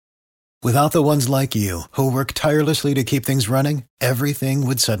Without the ones like you, who work tirelessly to keep things running, everything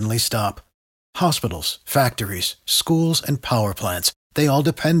would suddenly stop. Hospitals, factories, schools, and power plants, they all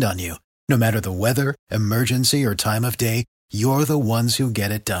depend on you. No matter the weather, emergency, or time of day, you're the ones who get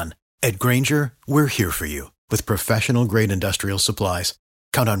it done. At Grainger, we're here for you with professional-grade industrial supplies.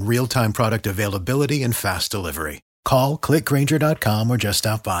 Count on real-time product availability and fast delivery. Call, click Grainger.com, or just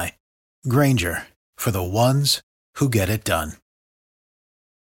stop by. Grainger, for the ones who get it done.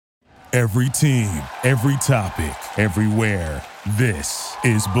 Every team, every topic, everywhere. This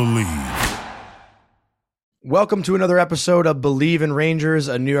is Believe. Welcome to another episode of Believe in Rangers,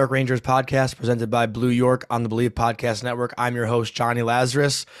 a New York Rangers podcast presented by Blue York on the Believe Podcast Network. I'm your host, Johnny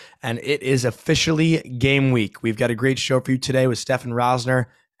Lazarus, and it is officially game week. We've got a great show for you today with Stefan Rosner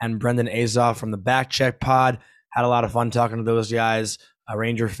and Brendan Azoff from the Back Check Pod. Had a lot of fun talking to those guys, a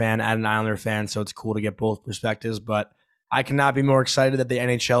Ranger fan and an Islander fan, so it's cool to get both perspectives, but I cannot be more excited that the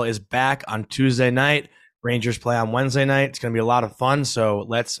NHL is back on Tuesday night. Rangers play on Wednesday night. It's going to be a lot of fun, so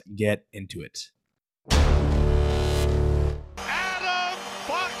let's get into it. Adam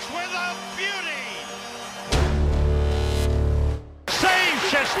Fox with a beauty. Save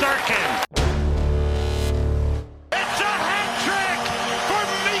Shesterkin. It's a hat trick for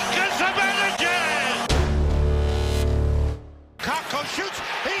Mika Zibanejad. Kakko shoots.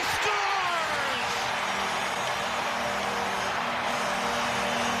 He scores.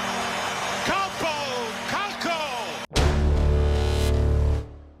 Kakko.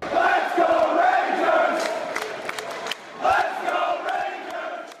 Let's go Rangers! Let's go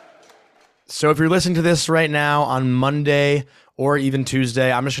Rangers! So if you're listening to this right now on Monday or even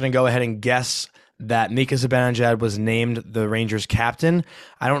Tuesday, I'm just going to go ahead and guess that Mika Zibanejad was named the Rangers captain.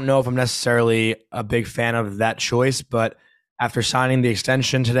 I don't know if I'm necessarily a big fan of that choice, but after signing the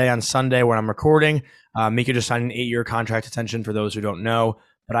extension today on Sunday when I'm recording, Mika just signed an 8-year contract extension for those who don't know.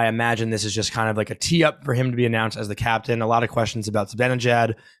 But I imagine this is just kind of like a tee up for him to be announced as the captain. A lot of questions about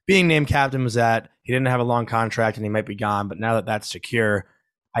Zibanejad being named captain was that he didn't have a long contract and he might be gone. But now that that's secure,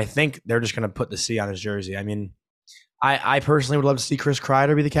 I think they're just going to put the C on his jersey. I mean, I personally would love to see Chris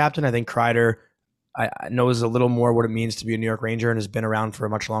Kreider be the captain. I think Kreider knows a little more what it means to be a New York Ranger and has been around for a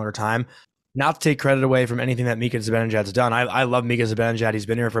much longer time. Not to take credit away from anything that Mika Zibanejad's done. I love Mika Zibanejad. He's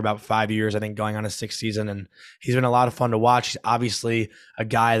been here for about 5 years, I think, going on his 6th season, and he's been a lot of fun to watch. He's obviously a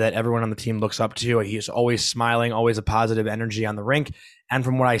guy that everyone on the team looks up to. He's always smiling, always a positive energy on the rink, and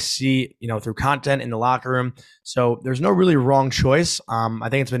from what I see, through content in the locker room. So there's no really wrong choice. I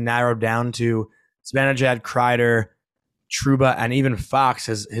think it's been narrowed down to Zibanejad, Kreider, Trouba, and even Fox.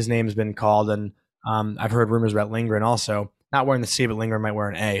 His name has been called, and I've heard rumors about Lindgren also. Not wearing the C, but Lindgren might wear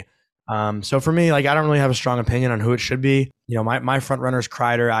an A. So for me, I don't really have a strong opinion on who it should be. My front runner is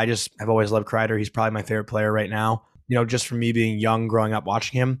Kreider. I just have always loved Kreider. He's probably my favorite player right now. Just from me being young, growing up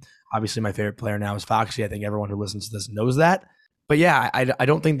watching him. Obviously, my favorite player now is Foxy. I think everyone who listens to this knows that. But yeah, I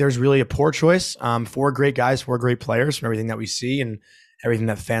don't think there's really a poor choice. 4 great guys, 4 great players from everything that we see and everything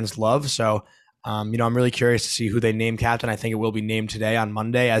that fans love. So, I'm really curious to see who they name captain. I think it will be named today on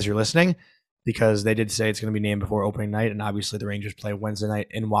Monday as you're listening, because they did say it's going to be named before opening night, and obviously the Rangers play Wednesday night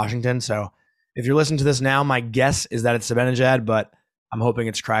in Washington. So if you're listening to this now, my guess is that it's Zibanejad, but I'm hoping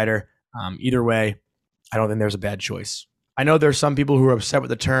it's Kreider. Either way, I don't think there's a bad choice. I know there's some people who are upset with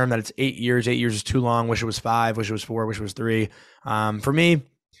the term that it's 8 years. 8 years is too long. Wish it was 5, wish it was 4, wish it was 3. For me,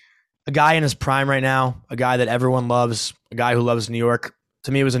 a guy in his prime right now, a guy that everyone loves, a guy who loves New York,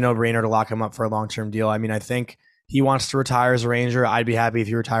 to me it was a no-brainer to lock him up for a long-term deal. I mean, I think he wants to retire as a Ranger. I'd be happy if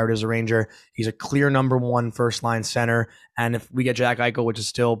he retired as a Ranger. He's a clear number 1 first-line center. And if we get Jack Eichel, which is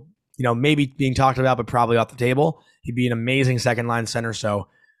still, maybe being talked about, but probably off the table, he'd be an amazing second-line center. So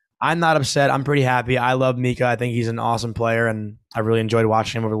I'm not upset. I'm pretty happy. I love Mika. I think he's an awesome player, and I really enjoyed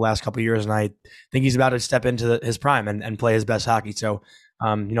watching him over the last couple of years. And I think he's about to step into his prime and play his best hockey. So,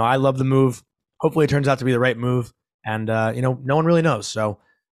 I love the move. Hopefully it turns out to be the right move. And, no one really knows. So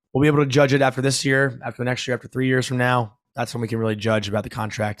we'll be able to judge it after this year, after next year, after 3 years from now. That's when we can really judge about the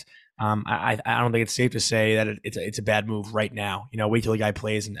contract. I don't think it's safe to say that it's a bad move right now. Wait till the guy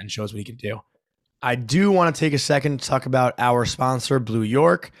plays and shows what he can do. I do want to take a second to talk about our sponsor, Blue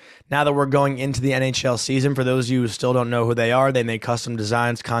York. Now that we're going into the NHL season, for those of you who still don't know who they are, they make custom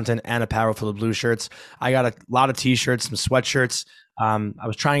designs, content, and apparel for the blue shirts. I got a lot of t-shirts, some sweatshirts. I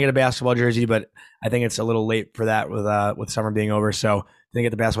was trying to get a basketball jersey, but I think it's a little late for that with summer being over. So didn't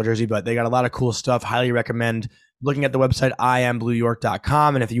get the basketball jersey, but they got a lot of cool stuff. Highly recommend looking at the website,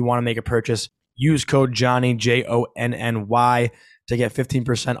 iamblueyork.com. And if you want to make a purchase, use code Johnny, Jonny, to get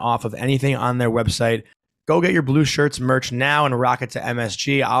 15% off of anything on their website. Go get your blue shirts merch now and rock it to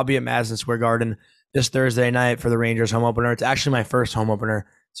MSG. I'll be at Madison Square Garden this Thursday night for the Rangers home opener. It's actually my first home opener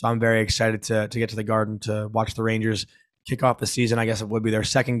So I'm very excited to get to the Garden to watch the Rangers kick off the season. I guess it would be their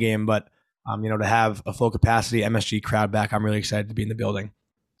second game, but to have a full capacity MSG crowd back, I'm really excited to be in the building.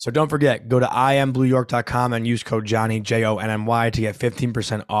 So don't forget, go to imblueyork.com and use code Johnny, Jonny, to get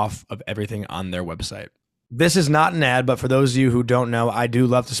 15% off of everything on their website. This is not an ad, but for those of you who don't know, I do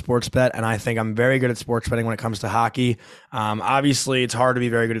love to sports bet, and I think I'm very good at sports betting when it comes to hockey. Obviously, it's hard to be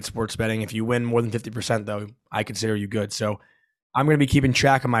very good at sports betting. If you win more than 50%, though, I consider you good. So I'm going to be keeping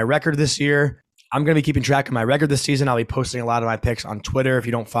track of my record this year. I'm going to be keeping track of my record this season. I'll be posting a lot of my picks on Twitter. If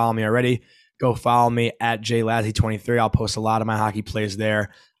you don't follow me already, go follow me at JLazzy23. I'll post a lot of my hockey plays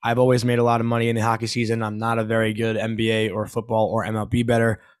there. I've always made a lot of money in the hockey season. I'm not a very good NBA or football or MLB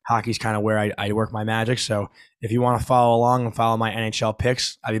bettor. Hockey's kind of where I work my magic. So if you want to follow along and follow my NHL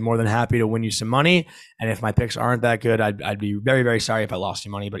picks, I'd be more than happy to win you some money. And if my picks aren't that good, I'd be very, very sorry if I lost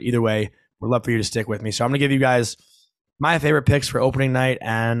you money. But either way, we'd love for you to stick with me. So I'm going to give you guys my favorite picks for opening night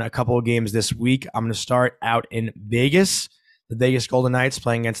and a couple of games this week. I'm going to start out in Vegas. The Vegas Golden Knights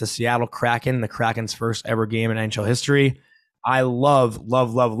playing against the Seattle Kraken, the Kraken's first ever game in NHL history. I love,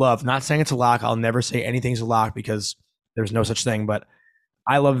 not saying it's a lock. I'll never say anything's a lock because there's no such thing, but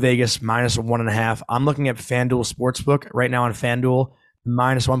I love Vegas -1.5. I'm looking at FanDuel Sportsbook right now on FanDuel,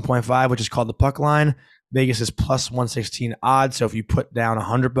 -1.5, which is called the puck line. Vegas is +116 odds. So if you put down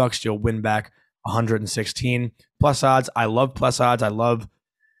 $100, you'll win back 116 plus odds. I love plus odds. I love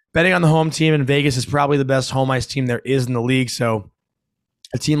betting on the home team, and Vegas is probably the best home ice team there is in the league. So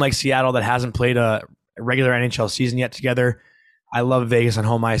a team like Seattle that hasn't played a regular NHL season yet together, I love Vegas on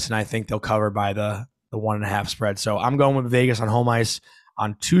home ice, and I think they'll cover by the 1.5 spread. So I'm going with Vegas on home ice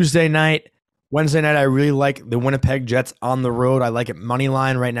on Tuesday night. Wednesday night, I really like the Winnipeg Jets on the road. I like it money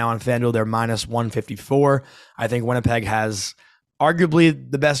line right now on FanDuel. They're -154. I think Winnipeg has arguably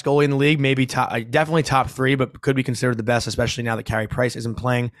the best goalie in the league, maybe definitely top 3, but could be considered the best, especially now that Carey Price isn't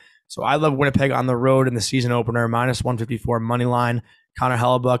playing. So I love Winnipeg on the road in the season opener, -154 money line. Connor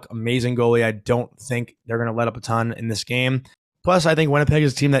Hellebuck, amazing goalie. I don't think they're going to let up a ton in this game. Plus, I think Winnipeg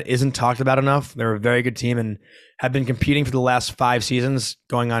is a team that isn't talked about enough. They're a very good team and have been competing for the last 5 seasons,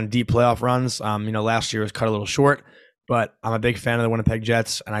 going on deep playoff runs. Last year was cut a little short, but I'm a big fan of the Winnipeg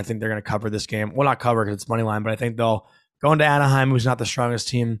Jets, and I think they're going to cover this game. Well, not cover because it's money line, but I think they'll go into Anaheim, who's not the strongest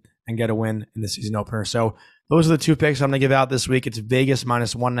team, and get a win in the season opener. So those are the 2 picks I'm going to give out this week. It's Vegas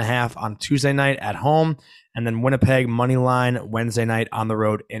 -1.5 on Tuesday night at home, and then Winnipeg money line Wednesday night on the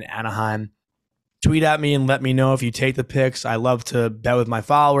road in Anaheim. Tweet at me and let me know if you take the picks. I love to bet with my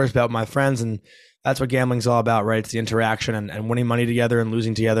followers, bet with my friends, and that's what gambling's all about, right? It's the interaction and winning money together and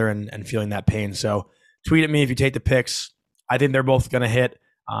losing together and feeling that pain. So tweet at me if you take the picks. I think they're both going to hit.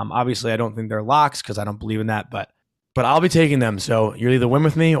 Obviously, I don't think they're locks because I don't believe in that, but I'll be taking them. So you'll either win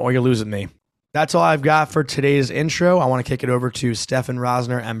with me or you'll lose with me. That's all I've got for today's intro. I want to kick it over to Stefan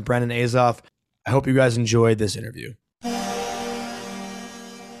Rosner and Brendan Azoff. I hope you guys enjoyed this interview.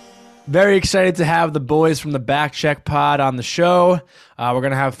 Very excited to have the boys from the Back Check Pod on the show. We're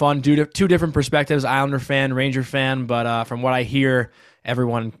going to have fun, do 2 different perspectives, Islander fan, Ranger fan, but from what I hear,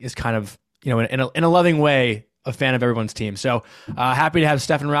 everyone is kind of, in a loving way, a fan of everyone's team. So happy to have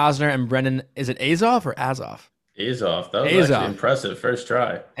Stefan Rosner and Brendan, is it Azoff or Azoff? Azoff. That was actually impressive. First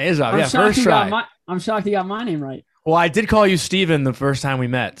try. Azoff, yeah, first try. I'm shocked you got my name right. Well, I did call you Steven the first time we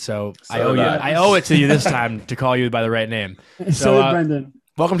met, so I owe it to you this time to call you by the right name. So did Brendan.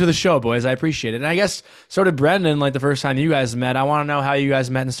 Welcome to the show, boys. I appreciate it. And I guess so did Brendan, like the first time you guys met. I want to know how you guys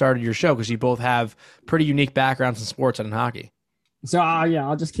met and started your show because you both have pretty unique backgrounds in sports and in hockey. So,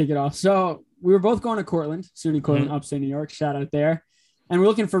 I'll just kick it off. So we were both going to Cortland, SUNY Cortland, upstate New York. Shout out there. And we're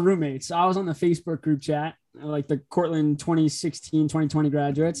looking for roommates. So I was on the Facebook group chat, like the Cortland 2016, 2020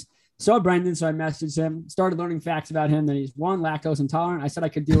 graduates. Saw Brendan, so I messaged him, started learning facts about him, that he's lactose intolerant. I said I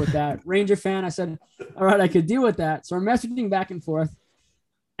could deal with that. Ranger fan, I said, all right, I could deal with that. So we're messaging back and forth.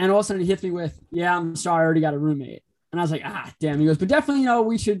 And all of a sudden he hits me with, yeah, I'm sorry, I already got a roommate. And I was like, damn. He goes, but definitely,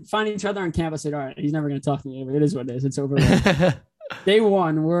 we should find each other on campus. I said, all right, he's never going to talk to me. It is what it is. It's over. Day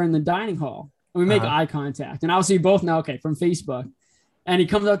 1, we're in the dining hall. And we make eye contact. And obviously, you both know, okay, from Facebook. And he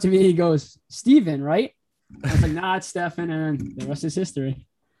comes up to me. He goes, Steven, right? I was like, nah, it's Stefan. And the rest is history.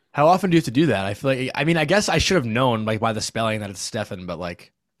 How often do you have to do that? I feel like, I guess I should have known by the spelling that it's Stefan, but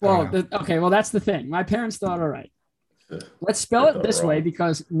well, that's the thing. My parents thought, all right, let's spell it this way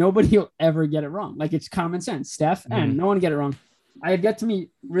because nobody will ever get it wrong. Like it's common sense. Steph and no one get it wrong. I have yet to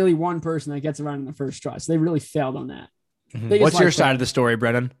meet really one person that gets it right in the first try. So they really failed on that. What's your side of the story,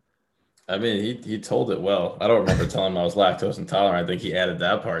 Brennan? I mean, he told it well. I don't remember telling him I was lactose intolerant. I think he added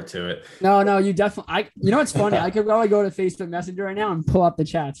that part to it. No, you definitely. You know what's funny? I could probably go to Facebook Messenger right now and pull up the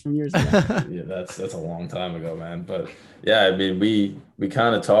chats from years ago. Yeah, that's a long time ago, man. But yeah, I mean, we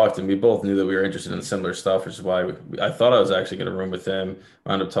kind of talked, and we both knew that we were interested in similar stuff, which is why I thought I was actually going to room with him. I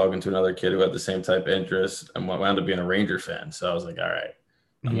wound up talking to another kid who had the same type of interest, and wound up being a Ranger fan. So I was like, all right.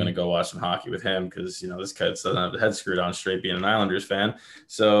 I'm going to go watch some hockey with him because, this kid doesn't have the head screwed on straight being an Islanders fan.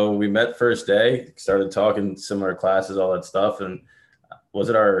 So we met first day, started talking similar classes, all that stuff. And was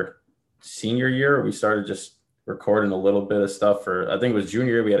it our senior year? We started just recording a little bit of stuff I think it was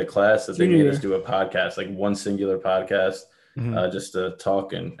junior year. We had a class that they made us do a podcast, like one singular podcast, just to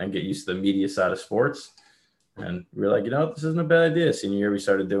talk and get used to the media side of sports. And we were like, this isn't a bad idea. Senior year, we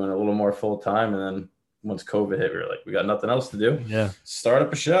started doing a little more full time. And then once COVID hit, we were like, we got nothing else to do. Yeah. Start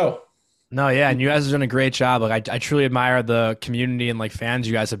up a show. No, yeah. And you guys have done a great job. Like I truly admire the community and like fans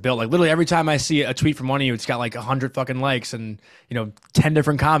you guys have built. Like literally every time I see a tweet from one of you, it's got like 100 fucking likes and, 10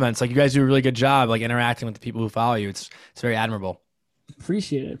 different comments. Like you guys do a really good job, like interacting with the people who follow you. It's very admirable.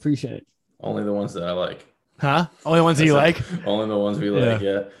 Appreciate it. Only the ones that I like. Huh? Only ones that you like? Only the ones we like.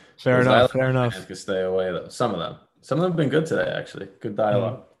 Yeah. Fair enough. Could stay away though. Some of them have been good today, actually. Good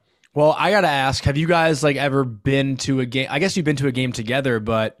dialogue. Well, I got to ask, have you guys like ever been to a game? I guess you've been to a game together,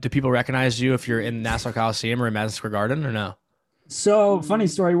 but do people recognize you if you're in Nassau Coliseum or in Madison Square Garden or no? So funny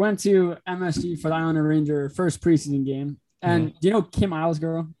story. Went to MSG for the Islander Ranger first preseason game. And do you know Kim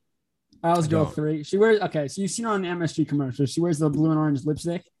Islesgirl? Islesgirl 3. She wears, okay, so you've seen her on the MSG commercial. She wears the blue and orange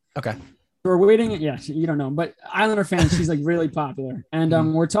lipstick. Okay. We're waiting. Yeah, you don't know, but Islander fans, she's like really popular.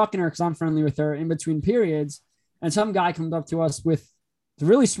 And we're talking to her because I'm friendly with her in between periods. And some guy comes up to us with a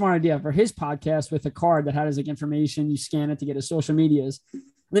really smart idea for his podcast with a card that had his like information. You scan it to get his social medias. And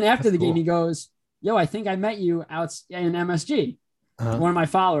then after the game, he goes, yo, I think I met you out in MSG, one of my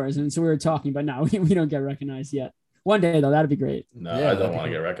followers. And so we were talking, but no, we don't get recognized yet. One day though, that'd be great. No, I don't want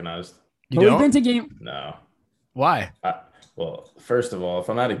to get recognized. But we've been to game. No. Why? Well, first of all, if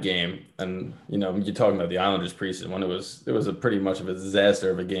I'm at a game and, you're talking about the Islanders preseason when it was a pretty much of a disaster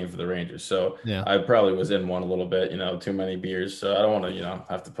of a game for the Rangers. So yeah. I probably was in one a little bit, too many beers. So I don't want to,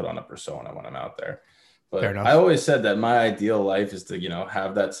 have to put on a persona when I'm out there. But I always said that my ideal life is to,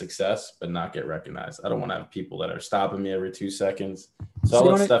 have that success, but not get recognized. I don't want to have people that are stopping me every 2 seconds. So I'll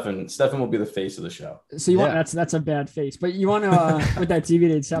let Stefan will be the face of the show. So you want, that's a bad face, but you want to, with that TV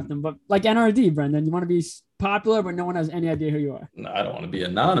to accept them, but like NRD, Brendan, you want to be popular, but no one has any idea who you are. No, I don't want to be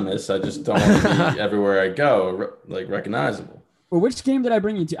anonymous. I just don't want to be everywhere I go, like recognizable. Well, which game did I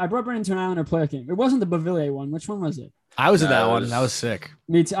bring you to? I brought Brendan to an Islander playoff game. It wasn't the Bavilier one. Which one was it? I was at that one. That was sick.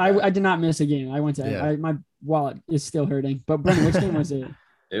 Me too. I did not miss a game. I went to my wallet is still hurting. But Brendan, which game was it?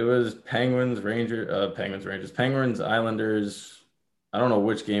 It was Penguins, Islanders. I don't know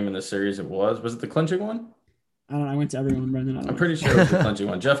which game in the series it was. Was it the clinching one? I don't know. I went to everyone, Brendan. I'm pretty sure it was the clinching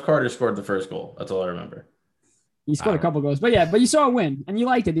one. Jeff Carter scored the first goal. That's all I remember. He scored a couple goals. But you saw a win and you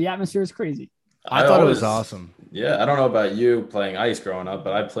liked it. The atmosphere was crazy. I thought it was awesome. Yeah, I don't know about you playing ice growing up,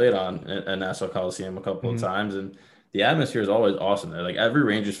 but I played on a Nassau Coliseum a couple of times, and the atmosphere is always awesome there. Like every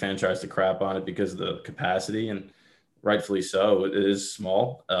Rangers fan tries to crap on it because of the capacity, and rightfully so. It is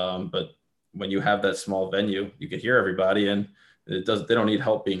small, but when you have that small venue, you can hear everybody, and they don't need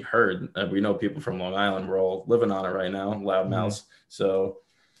help being heard. We know people from Long Island. We're all living on it right now, loudmouths. So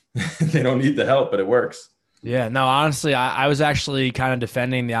they don't need the help, but it works. Yeah, no, honestly, I was actually kind of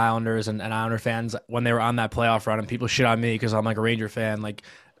defending the Islanders and Islander fans when they were on that playoff run, and people shit on me because I'm like a Ranger fan. Like,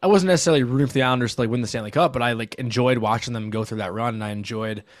 I wasn't necessarily rooting for the Islanders to like win the Stanley Cup, but I like enjoyed watching them go through that run, and I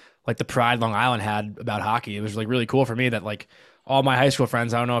enjoyed like the pride Long Island had about hockey. It was like really cool for me that like all my high school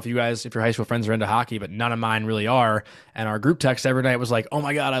friends, I don't know if your high school friends are into hockey, but none of mine really are. And our group text every night was like, oh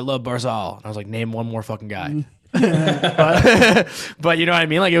my God, I love Barzal. And I was like, name one more fucking guy. but you know what I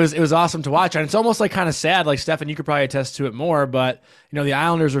mean? Like it was awesome to watch. And it's almost like kind of sad. Like Stefan, you could probably attest to it more, but the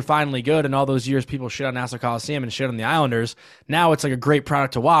Islanders are finally good. And all those years people shit on Nassau Coliseum and shit on the Islanders. Now it's like a great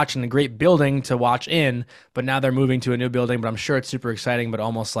product to watch and a great building to watch in, but now they're moving to a new building, but I'm sure it's super exciting, but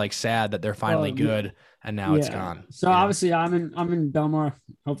almost like sad that they're finally good. And now it's gone. So obviously I'm in Belmar.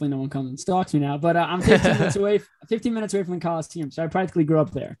 Hopefully no one comes and stalks me now, but I'm 15 minutes away from the Coliseum. So I practically grew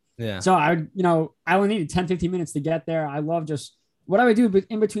up there. Yeah. So I only needed 10, 15 minutes to get there. I love just what I would do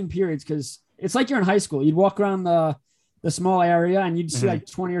in between periods. Cause it's like you're in high school. You'd walk around the small area and you'd see like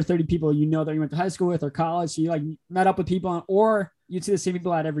 20 or 30 people, that you went to high school with or college. So you like met up with people or you'd see the same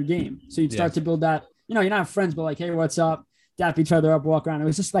people at every game. So you'd start to build that, you're not friends, but like, hey, what's up? Dap each other up, walk around. It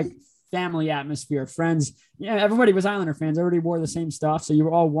was just like family atmosphere, friends. Yeah, everybody was Islander fans. Everybody wore the same stuff. So you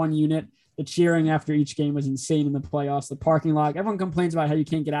were all one unit. The cheering after each game was insane in the playoffs. The parking lot, everyone complains about how you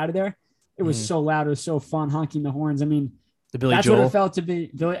can't get out of there. It was so loud. It was so fun, honking the horns. I mean, The Billy that's Joel. what it felt to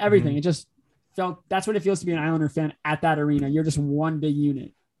be. Everything. It just felt. That's what it feels to be an Islander fan at that arena. You're just one big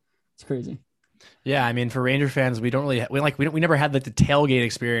unit. It's crazy. Yeah, I mean, for Ranger fans, we never had like the tailgate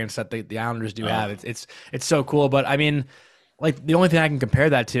experience that the Islanders do have. It's so cool. But I mean, like the only thing I can compare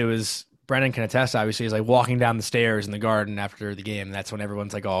that to is Brendan can attest, obviously, is like walking down the stairs in the Garden after the game. That's when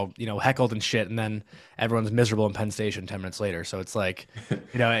everyone's like all, heckled and shit. And then everyone's miserable in Penn Station 10 minutes later. So it's like,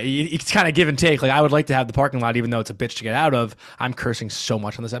 it's kind of give and take. Like I would like to have the parking lot, even though it's a bitch to get out of. I'm cursing so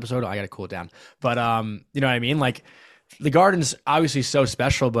much on this episode. I got to cool it down. But you know what I mean? Like the Garden's obviously so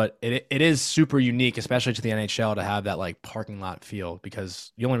special, but it is super unique, especially to the NHL, to have that like parking lot feel,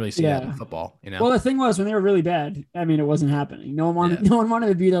 because you only really see that in football, Well, the thing was, when they were really bad, I mean, it wasn't happening. No one wanted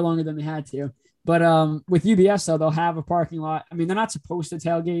to be there longer than they had to. But with UBS, though, they'll have a parking lot. I mean, they're not supposed to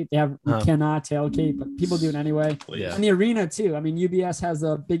tailgate. You cannot tailgate, but people do it anyway. Yeah. And the arena too. I mean, UBS has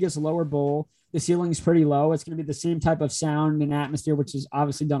the biggest lower bowl. The ceiling's pretty low. It's going to be the same type of sound and atmosphere, which is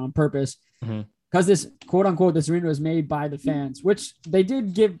obviously done on purpose. Mm-hmm. Because this quote unquote, this arena was made by the fans, which they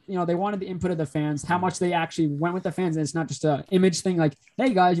did give, they wanted the input of the fans, how much they actually went with the fans. And it's not just an image thing like,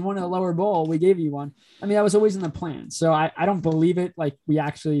 hey guys, you wanted a lower bowl, we gave you one. I mean, that was always in the plan. So I don't believe it. Like we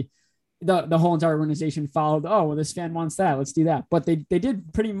actually, the whole entire organization followed, oh, well, this fan wants that, let's do that. But they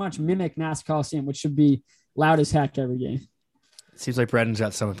did pretty much mimic Nassau Coliseum, which should be loud as heck every game. It seems like Brendan's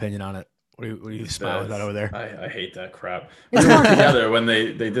got some opinion on it. What do you smile about over there? I hate that crap. We were together when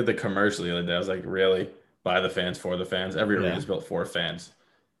they did the commercial the other day. I was like, really? By the fans, for the fans? Every arena is built for fans.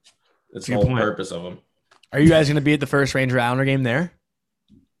 It's the whole purpose of them. Are you guys going to be at the first Ranger Islander game there?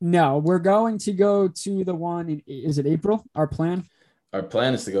 No, we're going to go to the one is it April? Our plan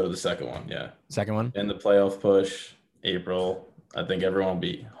is to go to the second one. Yeah. Second one? In the playoff push, April. I think everyone will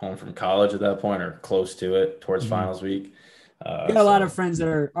be home from college at that point or close to it towards finals week. We got a lot of friends that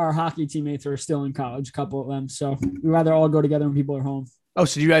are our hockey teammates are still in college, a couple of them. So we rather all go together when people are home. Oh,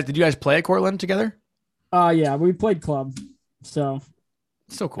 so did you guys play at Cortland together? Yeah, we played club. So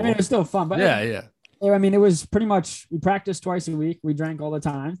it's so cool. I mean, it was still fun, but yeah. I mean, it was pretty much, we practiced twice a week. We drank all the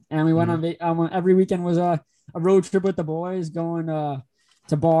time, and we went on every weekend was a road trip with the boys, going to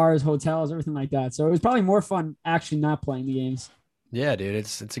bars, hotels, everything like that. So it was probably more fun actually not playing the games. Yeah, dude,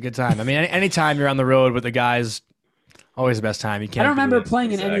 it's a good time. I mean, anytime you're on the road with the guys, always the best time. You can't. I don't remember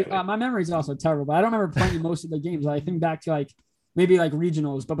playing in any. My memory is also terrible, but I don't remember playing in most of the games. I think back to maybe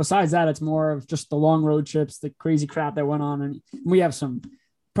regionals, but besides that, it's more of just the long road trips, the crazy crap that went on, and we have some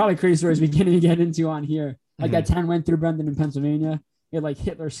probably crazy stories we can't even get into on here. Like that 10 went through Brendan in Pennsylvania. We had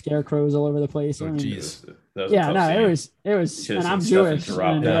Hitler scarecrows all over the place. Oh, jeez. It was, and I'm Jewish.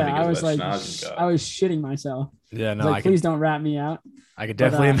 And, I was I was shitting myself. Yeah, no, please don't rat me out. I could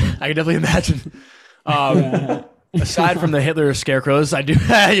definitely imagine. Aside from the Hitler scarecrows, I do,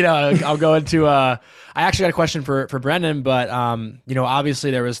 I'll go into, I actually got a question for Brendan, but,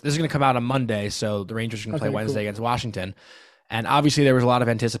 obviously this is going to come out on Monday. So the Rangers are going to play Wednesday against Washington. And obviously there was a lot of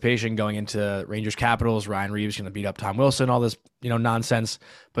anticipation going into Rangers Capitals. Ryan Reeves going to beat up Tom Wilson, all this, nonsense.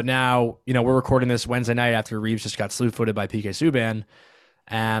 But now, we're recording this Wednesday night after Reeves just got slew-footed by PK Subban.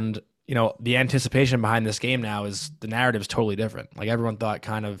 And, the anticipation behind this game now is the narrative is totally different. Like everyone thought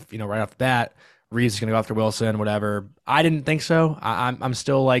kind of, right off the bat, Reeves is going to go after Wilson, whatever. I didn't think so. I'm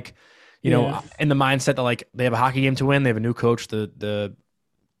still in the mindset that they have a hockey game to win. They have a new coach. The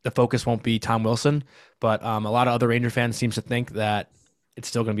focus won't be Tom Wilson, but a lot of other Ranger fans seems to think that it's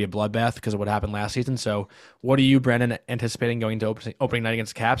still going to be a bloodbath because of what happened last season. So what are you, Brendan, anticipating going into opening night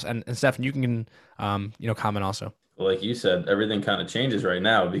against the Caps? And Stefan, you can comment also. Well, like you said, everything kind of changes right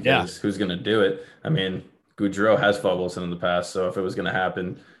now because who's going to do it? I mean, Gaudreau has fought Wilson in the past, so if it was going to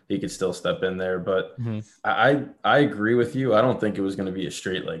happen, he could still step in there. But I agree with you. I don't think it was going to be a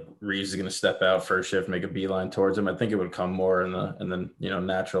straight Reeves is going to step out first shift, make a beeline towards him. I think it would come more in the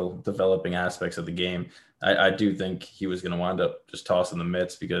natural developing aspects of the game. I do think he was going to wind up just tossing the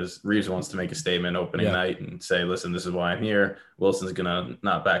mitts because Reeves wants to make a statement opening night and say, listen, this is why I'm here. Wilson's going to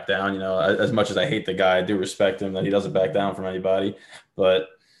not back down. As much as I hate the guy, I do respect him that he doesn't back down from anybody. But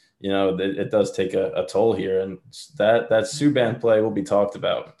it does take a toll here, and that Subban play will be talked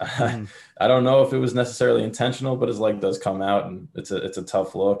about. I don't know if it was necessarily intentional, but his leg does come out, and it's a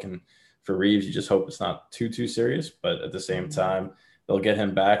tough look. And for Reeves, you just hope it's not too serious. But at the same time, they'll get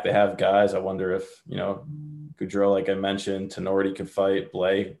him back. They have guys. I wonder if Gaudreau, like I mentioned, Tenorti could fight.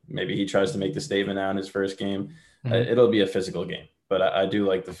 Blais, maybe he tries to make the statement now in his first game. It'll be a physical game. But I do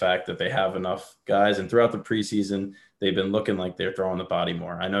like the fact that they have enough guys, and throughout the preseason, they've been looking like they're throwing the body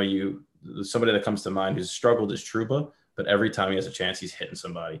more. I know somebody that comes to mind who's struggled is Trouba, but every time he has a chance, he's hitting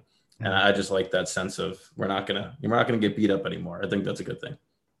somebody. And I just like that sense of we're not gonna get beat up anymore. I think that's a good thing.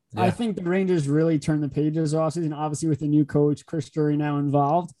 Yeah. I think the Rangers really turned the pages off season, obviously with the new coach, Chris Drury, now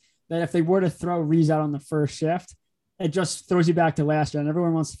involved, that if they were to throw Reese out on the first shift, it just throws you back to last year. And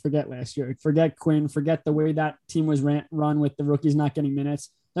everyone wants to forget last year. Forget Quinn, forget the way that team was run with the rookies not getting minutes.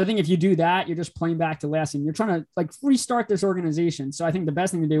 I think if you do that, you're just playing back to last year. You're trying to like restart this organization. So I think the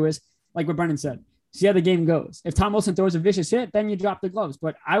best thing to do is, like what Brendan said, see how the game goes. If Tom Wilson throws a vicious hit, then you drop the gloves.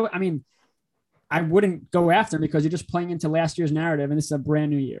 But I mean, I wouldn't go after him because you're just playing into last year's narrative, and this is a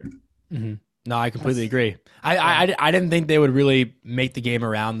brand new year. Mm-hmm. No, I completely agree. I didn't think they would really make the game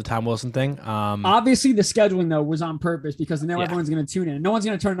around the Tom Wilson thing. Obviously, the scheduling, though, was on purpose because now everyone's going to tune in. No one's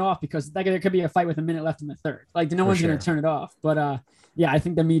going to turn it off because there could be a fight with a minute left in the third. Like, no one's going to turn it off. But, yeah, I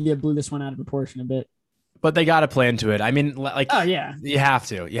think the media blew this one out of proportion a bit. But they got to play into it. I mean, like, oh yeah, you have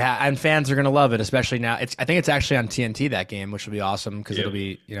to. Yeah, and fans are going to love it, especially now. I think it's actually on TNT, that game, which will be awesome because it'll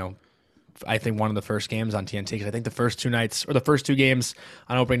be, I think one of the first games on TNT, because I think the first two nights or the first two games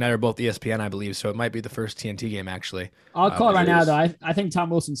on opening night are both ESPN, I believe. So it might be the first TNT game, actually. I'll call it right now, though. I think Tom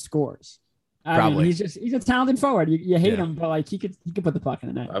Wilson scores. Probably. Mean, he's a talented forward. You hate him, but like he could put the puck in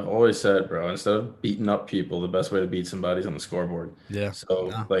the net. I've always said, bro, instead of beating up people, the best way to beat somebody is on the scoreboard. Yeah.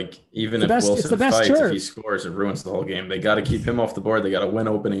 So like even if Wilson fights, if he scores, it ruins the whole game. They got to keep him off the board. They got to win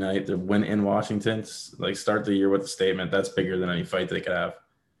opening night. They win in Washington. Like start the year with a statement. That's bigger than any fight they could have.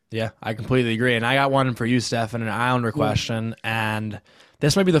 Yeah, I completely agree. And I got one for you, Stefan, an Islander question. And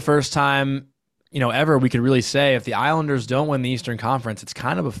this might be the first time, ever we could really say if the Islanders don't win the Eastern Conference, it's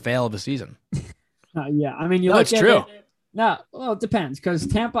kind of a fail of a season. Yeah, I mean, it's true. Well, it depends because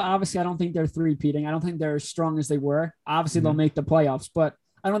Tampa, obviously, I don't think they're three-peating. I don't think they're as strong as they were. Obviously, they'll make the playoffs, but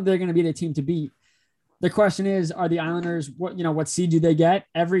I don't think they're going to be the team to beat. The question is, are the Islanders, what seed do they get?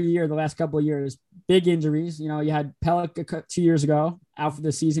 Every year, the last couple of years, big injuries. You had Pelech 2 years ago, out for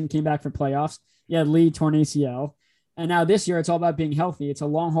the season, came back for playoffs. You had Lee, torn ACL. And now this year, it's all about being healthy. It's a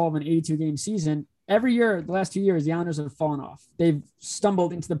long haul of an 82-game season. Every year, the last 2 years, the Islanders have fallen off. They've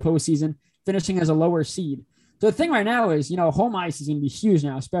stumbled into the postseason, finishing as a lower seed. So the thing right now is, home ice is going to be huge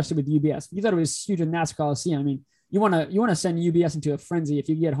now, especially with UBS. You thought it was huge in Nats Coliseum. I mean, you want to send UBS into a frenzy if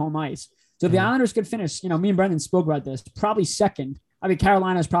you get home ice. So if the Islanders could finish, me and Brendan spoke about this, probably second. I mean,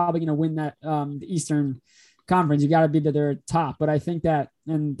 Carolina's probably going to win that the Eastern Conference. You got to be to their top. But I think that,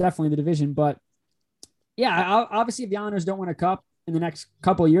 and definitely the division. But yeah, obviously if the Islanders don't win a cup in the next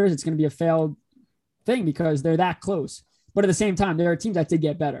couple of years, it's going to be a failed thing because they're that close. But at the same time, there are teams that did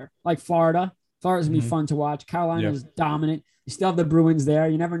get better, like Florida. Florida's going to be fun to watch. Carolina is dominant. You still have the Bruins there.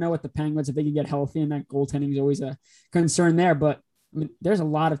 You never know with the Penguins if they can get healthy, and that goaltending is always a concern there. But I mean, there's a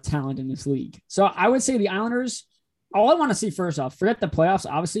lot of talent in this league. So I would say the Islanders, all I want to see first off, forget the playoffs.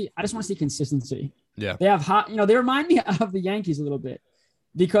 Obviously, I just want to see consistency. Yeah. They have hot, they remind me of the Yankees a little bit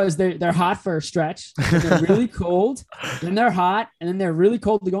because they're hot for a stretch. They're really cold, then they're hot, and then they're really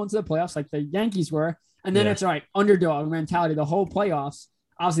cold to go into the playoffs like the Yankees were. And then it's all right, underdog mentality, the whole playoffs.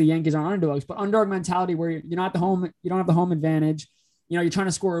 Obviously, the Yankees aren't underdogs, but underdog mentality where you're not the home, you don't have the home advantage. You're trying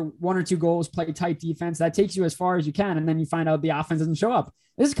to score 1 or 2 goals, play tight defense. That takes you as far as you can, and then you find out the offense doesn't show up.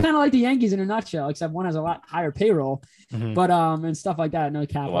 This is kind of like the Yankees in a nutshell, except one has a lot higher payroll, but and stuff like that. No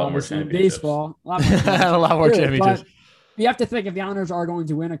cap, obviously. Baseball, a lot more championships. But you have to think if the Islanders are going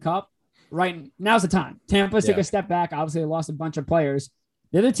to win a cup, right now's the time. Tampa's took a step back. Obviously, they lost a bunch of players.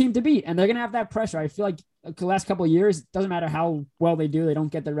 They're the team to beat, and they're going to have that pressure. I feel like the last couple of years, it doesn't matter how well they do, they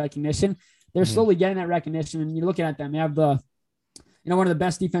don't get the recognition. They're slowly getting that recognition, and you're looking at them. They have the one of the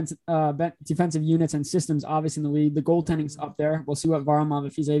best defensive units and systems, obviously, in the league. The goaltending's up there. We'll see what Varlamov,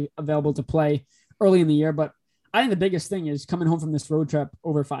 if he's available to play early in the year. But I think the biggest thing is coming home from this road trip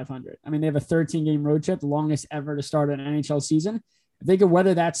over 500. I mean, they have a 13-game road trip, the longest ever to start an NHL season. If they could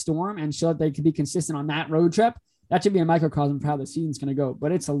weather that storm and show that they could be consistent on that road trip, that should be a microcosm for how the season's going to go.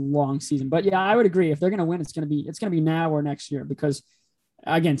 But it's a long season. But yeah, I would agree. If they're going to win, it's going to be now or next year because,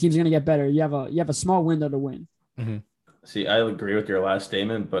 again, teams are going to get better. You have a small window to win. Mm-hmm. See, I agree with your last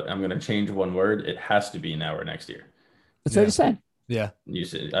statement, but I'm going to change one word. It has to be now or next year. That's what you said. Yeah.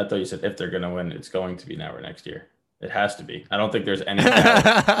 I thought you said if they're going to win, it's going to be now or next year. It has to be. I don't think there's any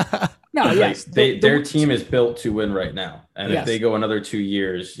doubt. No, yes. Their team is built to win right now. And if they go another 2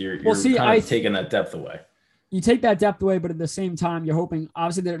 years, you're kind of taking that depth away. You take that depth away, but at the same time, you're hoping,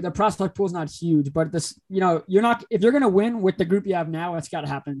 obviously the prospect pool is not huge, but you're not, if you're going to win with the group you have now, that's got to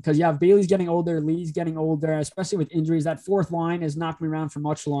happen because you have Bailey's getting older, Lee's getting older, especially with injuries. That fourth line is not going to be around for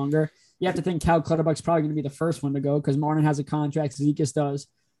much longer. You have to think Cal Clutterbuck's probably going to be the first one to go because Martin has a contract, Zekas does.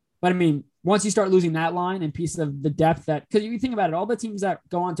 But I mean, once you start losing that line and pieces of the depth because you think about it, all the teams that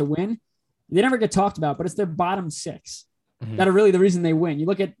go on to win, they never get talked about, but it's their bottom 6 that are really the reason they win. You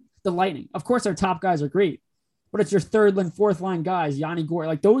look at the Lightning. Of course, their top guys are great. but it's your third and fourth line guys, Yanni Gore,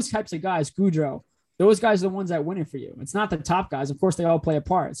 like those types of guys, Goudreau. Those guys are the ones that win it for you. It's not the top guys. Of course, they all play a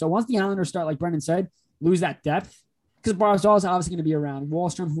part. So once the Islanders start, like Brendan said, lose that depth, because Barzal is obviously going to be around.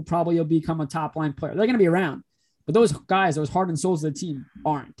 Wallstrom, who probably will become a top line player. They're going to be around. But those guys, those heart and souls of the team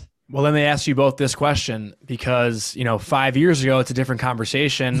aren't. Well, let me ask you both this question because, 5 years ago, it's a different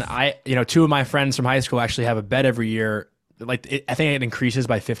conversation. Two of my friends from high school actually have a bet every year. I think it increases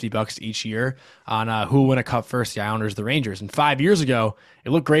by $50 each year on who will win a cup first, the Islanders, the Rangers. And 5 years ago,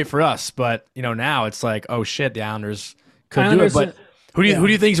 it looked great for us, but now it's like, oh shit, the Islanders could do it. But who do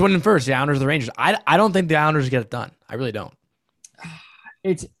you think is winning first, the Islanders or the Rangers? I don't think the Islanders get it done. I really don't.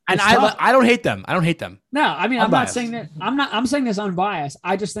 I don't hate them. No, I mean, I'm not saying that. I'm saying this unbiased.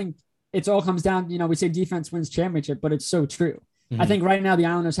 I just think it's all comes down. We say defense wins championship, but it's so true. I think right now the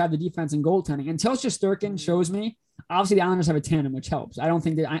Islanders have the defense and goaltending. Until Shesterkin shows me, obviously the Islanders have a tandem, which helps. I don't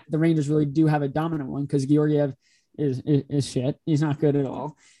think that the Rangers really do have a dominant one because Georgiev is shit. He's not good at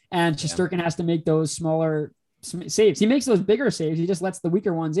all. And Shesterkin has to make those smaller saves. He makes those bigger saves. He just lets the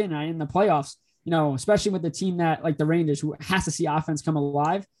weaker ones in the playoffs, especially with the team that like the Rangers who has to see offense come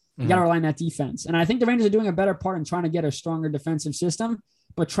alive. You got to rely on that defense. And I think the Rangers are doing a better part in trying to get a stronger defensive system.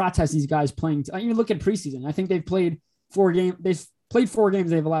 But Trotz has these guys playing. You look at preseason. I think they've played 4 games. They've played 4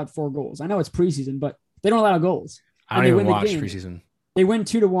 games. They've allowed 4 goals. I know it's preseason, but they don't allow goals. I don't even watch preseason. They win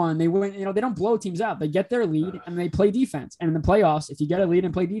 2-1. They win. They don't blow teams out. They get their lead and they play defense. And in the playoffs, if you get a lead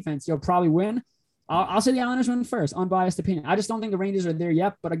and play defense, you'll probably win. I'll say the Islanders win first. Unbiased opinion. I just don't think the Rangers are there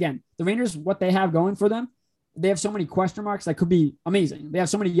yet. But again, the Rangers, what they have going for them, they have so many question marks that could be amazing. They have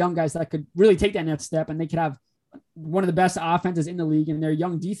so many young guys that could really take that next step, and they could have one of the best offenses in the league. And their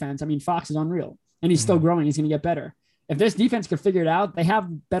young defense, I mean, Fox is unreal, and he's still growing. He's going to get better. If this defense could figure it out, they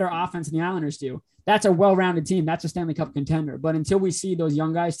have better offense than the Islanders do. That's a well-rounded team. That's a Stanley Cup contender. But until we see those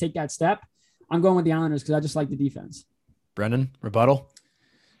young guys take that step, I'm going with the Islanders because I just like the defense. Brendan, rebuttal?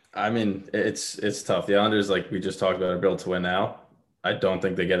 I mean, it's tough. The Islanders, like we just talked about, are built to win now. I don't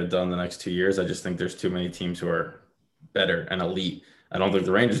think they get it done the next 2 years. I just think there's too many teams who are better and elite. I don't think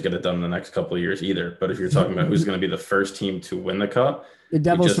the Rangers get it done in the next couple of years either. But if you're talking about who's going to be the first team to win the cup, the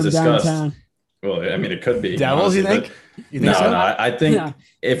Devils from downtown. Well, I mean, it could be. Devils, honestly, you think? No, I think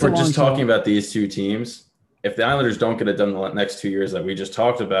if we're just talking about these 2 teams, if the Islanders don't get it done the next 2 years that we just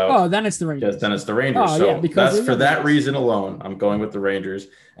talked about, then it's the Rangers. Then it's the Rangers. Oh, so because that's for that reason alone, I'm going with the Rangers.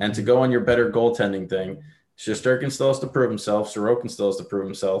 And to go on your better goaltending thing, Shesterkin still has to prove himself. Sorokin still has to prove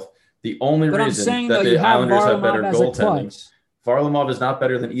himself. The only reason that the Islanders have better goaltending, Varlamov is not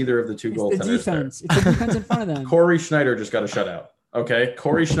better than either of the 2 goaltenders. The defense. It's the defense in front of them. Corey Schneider just got a shutout. Okay,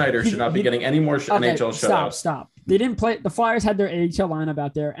 Corey Schneider should not be getting any more NHL shutouts. Stop. They didn't play. The Flyers had their AHL lineup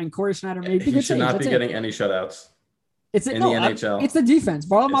out there, and Corey Schneider made he should not be getting any shutouts. It's in the NHL. It's the defense.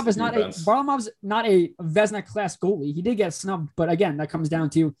 Varlamov's not a Vezina class goalie. He did get snubbed, but again, that comes down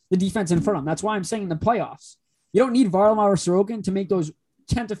to the defense in front of him. That's why I'm saying in the playoffs, you don't need Varlamov or Sorokin to make those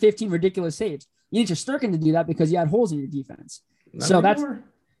 10 to 15 ridiculous saves. You need Shesterkin to do that because you had holes in your defense. Now you have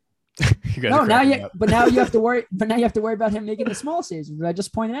to worry. But now you have to worry about him making the small saves, which I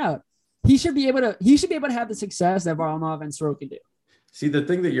just pointed out. He should be able to have the success that Varlamov and Sorokin do. See, the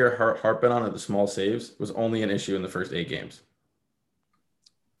thing that you're harping on at the small saves was only an issue in the first 8 games.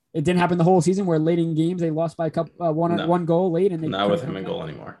 It didn't happen the whole season where late in games they lost by one goal late, and they not with him in goal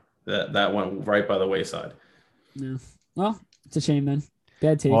anymore. That went right by the wayside. No, well, it's a shame then.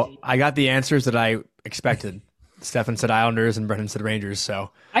 Bad take. Well, I got the answers that I expected. Stefan said Islanders and Brendan said Rangers.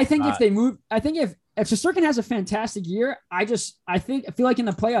 So I think if they move, I think if Shesterkin has a fantastic year, I feel like in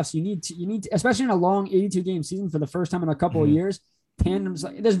the playoffs you need to, especially in a long 82 game season for the first time in a couple of years. Tandems,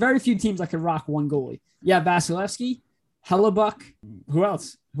 there's very few teams that can rock one goalie. Yeah, Vasilevsky, Hellebuck. Who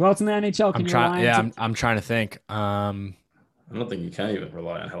else? Who else in the NHL can I'm trying to think. I don't think you can even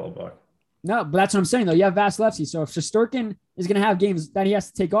rely on Hellebuck. No, but that's what I'm saying though. You have Vasilevsky. So if Shesterkin is going to have games that he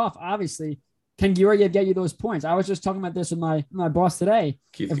has to take off, obviously, can Georgiev get you those points? I was just talking about this with my boss today.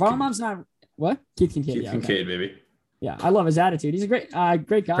 If Varlamov's not what? Keith Kincaid, baby. Yeah, I love his attitude. He's a great guy.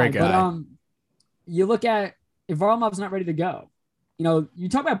 Great guy. But you look at if Varlamov's not ready to go. You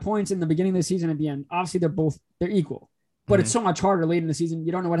talk about points in the beginning of the season at the end. Obviously, they're equal, but it's so much harder late in the season.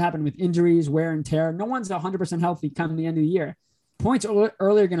 You don't know what happened with injuries, wear and tear. No one's 100% healthy come the end of the year. Points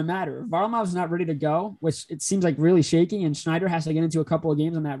early are going to matter. If Varlamov's not ready to go, which it seems like really shaky, and Schneider has to get into a couple of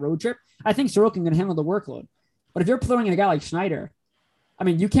games on that road trip. I think Sorokin can handle the workload. But if you're throwing in a guy like Schneider, I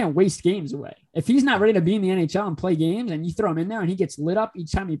mean, you can't waste games away. If he's not ready to be in the NHL and play games, and you throw him in there and he gets lit up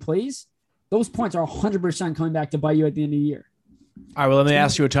each time he plays, those points are 100% coming back to bite you at the end of the year. All right, well, let me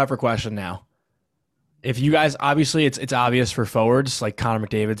ask you a tougher question now. if you guys, obviously it's obvious for forwards, like Connor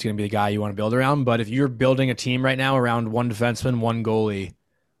McDavid's going to be the guy you want to build around. But if you're building a team right now around one defenseman, one goalie,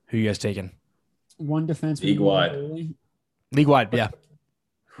 who you guys taking? One defenseman, League one wide. goalie. League wide, yeah.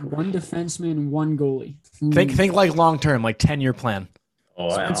 One defenseman, one goalie. Think like long term, like 10-year plan. Oh,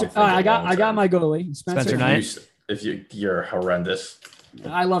 I don't think I got long-term. my goalie, Spencer. Spencer Knight. If you're horrendous.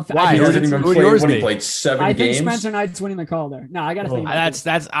 I love. Why? I, Who Yours did didn't even who would play. yours What, he be? played 7 I games. think Spencer Knight's winning the call there. No, I got to think.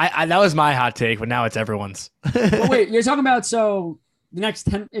 That was my hot take, but now it's everyone's. But wait, you're talking about the next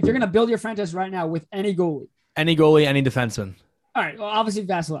 10. If you're gonna build your franchise right now with any goalie, Any goalie, any defenseman. all right. Well, obviously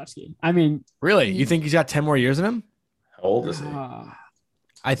Vasilevsky. I mean, Really? You think he's got 10 more years in him? How old is he?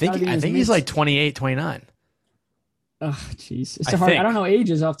 I think Gotta be his he's mates. like 28, 29. oh, jeez, it's I so hard. I think. don't know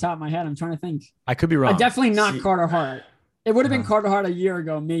ages off the top of my head. I'm trying to think. I could be wrong. Definitely not See- Carter Hart. It would have been Uh-huh. Carter Hart a year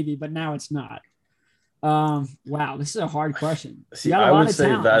ago, maybe, but now it's not. Wow, this is a hard question. You See, got a I lot would of say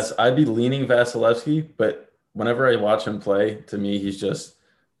talent. I'd be leaning Vasilevsky, but whenever I watch him play, to me, he's just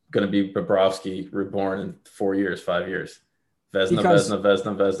going to be Bobrovsky reborn in 4 years, 5 years. Vesna, Because-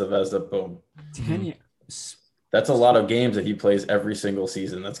 Vesna, boom. 10 years. That's a lot of games that he plays every single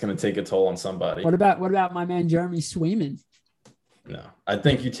season. That's going to take a toll on somebody. What about my man Jeremy Swayman? No, I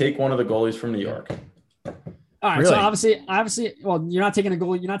think you take one of the goalies from New York. All right, Really? so obviously, well, you're not taking a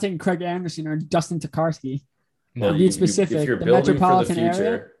goalie. You're not taking Craig Anderson or Dustin Tokarski. No. Be specific. If you're The building for the metropolitan future,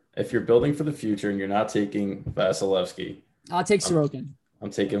 area? if you're building for the future and you're not taking Vasilevsky, I'll take Sorokin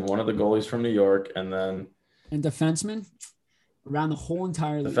I'm taking one of the goalies from New York, and then and defenseman around the whole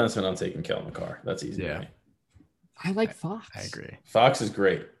entire league. defenseman. I'm taking Kellen McCarr. That's easy. Yeah. For me. I like Fox. I agree. Fox is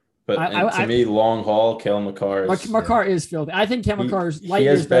great, but I- to me, long haul, Kellen McCarr is McCarr is filthy. I think Cam McCarr is light he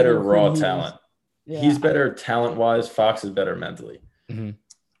has years better than raw he is. talent. Yeah. He's better talent wise. Fox is better mentally.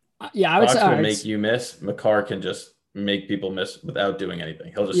 Yeah, I would Fox say. all will right, make you miss. McCarr can just make people miss without doing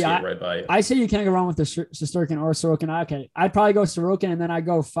anything. He'll just Yeah, skate right by you. I say you can't go wrong with the Shesterkin or Sorokin. Okay, I'd probably go Sorokin and then I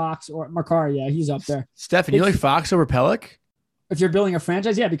go Fox or McCarr. Yeah, he's up there. Stefan, you like Fox over Pellick? If you're building a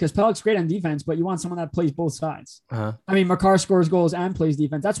franchise, yeah, because Pellick's great on defense, but you want someone that plays both sides. Uh-huh. I mean, McCarr scores goals and plays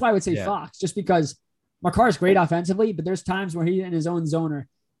defense. That's why I would say Yeah. Fox, just because McCarr's great offensively, but there's times where he's in his own zone or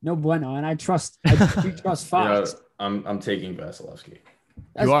no bueno, and I do trust You know, Fox. I'm taking Vasilevsky.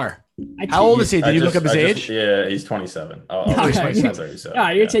 You are. I How old is he? Did I you look just- up his I just- age? Yeah, he's 27. I'll Okay, wait till you're- he's 37.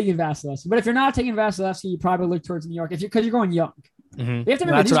 Yeah, you're Yeah. taking Vasilevsky. But if you're not taking Vasilevsky, you probably look towards New York. Because you're going young. Mhm. You have to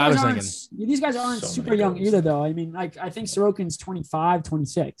remember, That's these what I guys was aren't, thinking. these guys aren't So super many young goals. either, though. I mean, like I think Sorokin's 25,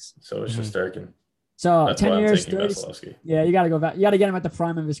 26. So is Shesterkin. So That's 10 why I'm years, taking 30. Vasilevsky. Yeah, you got to go back. You got to get him at the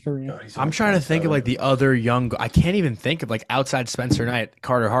prime of his career. God, he's I'm only trying to think of 27. like the other young. I can't even think of like outside Spencer Knight,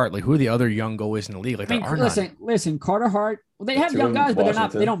 Carter Hart. Like who are the other young goalies in the league? Like I mean, there are none. listen, Carter Hart. Well, they have Two young in guys, but they're not.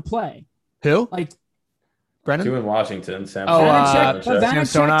 Washington. They don't play. Who? Like, Brennan? Two in Washington. Sam Oh, Vanacek, but Sam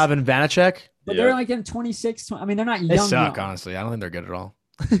Sonov and Vanacek. but Yeah. they're like in 26. I mean, they're not They young. suck, young. honestly. I don't think they're good at all.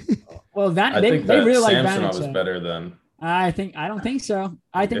 Well, I they think that really like Samsonov is Vanacek. better than. I don't think so.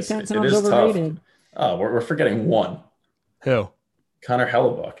 I think It Samsonov's is tough. overrated. Oh, we're forgetting one. Who? Connor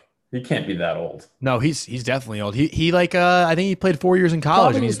Hellebuck. He can't be that old. No, he's definitely old. He like I think he played 4 years in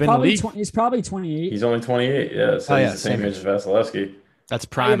college and he's been in the league. He's probably 28. He's only 28. Yeah, so Oh, he's yeah, the same same age as Vasilevsky. That's Yeah,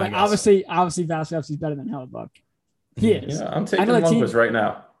 prime. but I guess. obviously Vasilevsky's better than Hellebuck. He is. Yeah, I'm taking know the team- Lundqvist right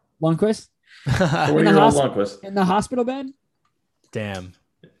now. Lundqvist 40-year-old Lundqvist. in the hospital bed. Damn,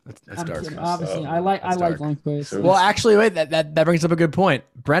 that's I'm dark. kidding. Obviously, So, I like that's like dark. Lundqvist. So- Well, actually, wait. That brings up a good point,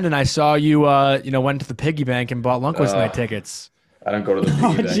 Brendan. I saw you. Went to the piggy bank and bought Lundqvist night tickets. I didn't go to the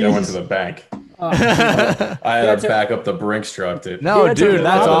Oh, piggy bank. I went Jesus. to the bank. Oh, I had Yeah, to back up the Brinks truck, dude. No, Yeah, dude, it's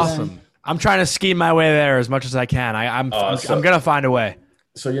that's a- awesome. I'm trying to scheme my way there as much as I can. I'm gonna find a way.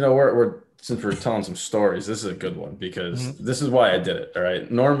 So we're since we're telling some stories, this is a good one because this is why I did it. All right.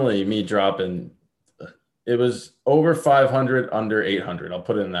 Normally, me dropping, it was over 500, under 800. I'll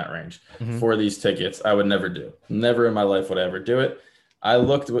put it in that range for these tickets. I would never do. Never in my life would I ever do it. I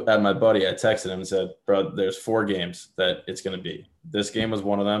looked at my buddy. I texted him and said, "Bro, there's 4 games that it's going to be. This game was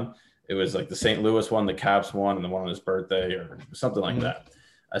one of them. It was like the St. Louis one, the Caps one, and the one on his birthday or something like that."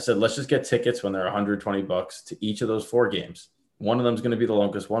 I said, "Let's just get tickets when they're $120 to each of those 4 games. One of them is going to be the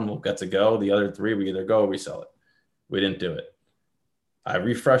Lundqvist one. We'll get to go. The other 3, we either go or we sell it." We didn't do it. I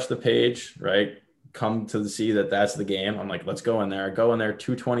refreshed the page, right? Come to see that that's the game. I'm like, let's go in there. I go in there,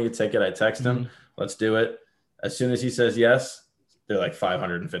 $220 a ticket. I text him, let's do it. As soon as he says yes, they're like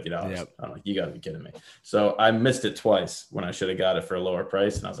 $550. Yep. I'm like, you got to be kidding me. So I missed it twice when I should have got it for a lower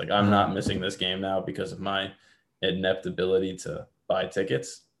price. And I was like, I'm not missing this game now because of my inept ability to buy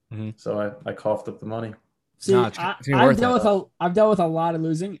tickets. So I coughed up the money. See, No, it's gonna be worth it. I've dealt with a lot of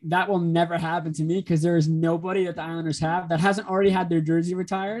losing. That will never happen to me because there is nobody that the Islanders have that hasn't already had their jersey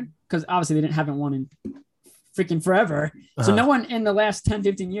retired, because obviously haven't won in freaking forever. So no one in the last 10,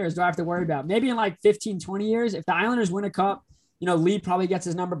 15 years do I have to worry about. Maybe in like 15, 20 years, if the Islanders win a cup, Lee probably gets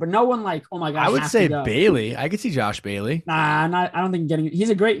his number, but no one like, oh my gosh. I would say Bailey. I could see Josh Bailey. Nah, I don't think he's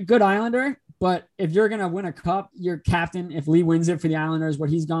a good Islander. But if you're going to win a cup, your captain, if Lee wins it for the Islanders, what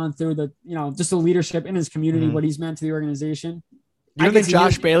he's gone through, just the leadership in his community, what he's meant to the organization. You don't think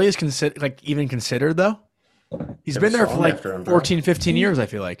Josh Bailey is even considered, though? He's been there for like 14, 15 years, I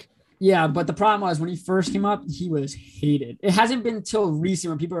feel like. Yeah, but the problem was when he first came up, he was hated. It hasn't been until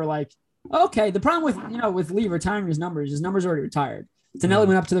recent when people are like, okay, the problem with Lee retiring his numbers already retired. Tonelli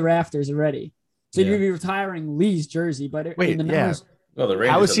went up to the rafters already. So you'd be retiring Lee's jersey, but the numbers... Well, the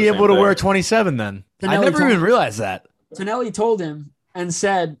Rangers how was he able to wear 27 then? I never even realized that. Tonelli told him and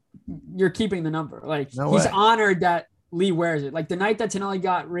said, "You're keeping the number." Like No he's way. honored that Lee wears it. Like the night that Tonelli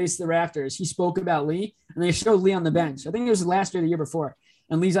got raised to the rafters, he spoke about Lee, and they showed Lee on the bench. I think it was last year, or the year before,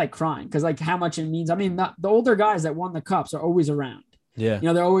 and Lee's like crying because like how much it means. I mean, the older guys that won the cups are always around. Yeah,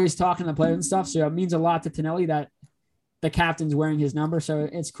 they're always talking to the players and stuff. So it means a lot to Tonelli that the captain's wearing his number. So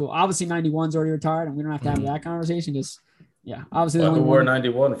it's cool. Obviously, 91's already retired, and we don't have to have that conversation because. Yeah, obviously. Who wore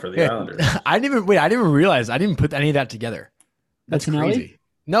 91 for the Islanders? I didn't even realize. I didn't put any of that together. That's crazy.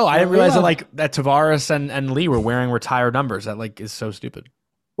 No, I didn't Oh, realize that Tavares and Lee were wearing retired numbers. That is so stupid.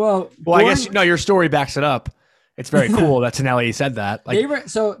 Well, I guess your story backs it up. It's very cool that Tonelli said that.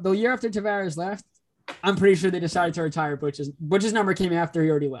 So the year after Tavares left, I'm pretty sure they decided to retire Butch's. Butch's number came after he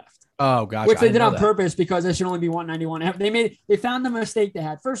already left. Oh gosh, which they did on purpose because there should only be 191. They found the mistake they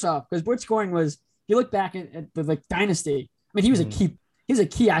had. First off, because Butch scoring was. You look back at the dynasty. I mean, he was a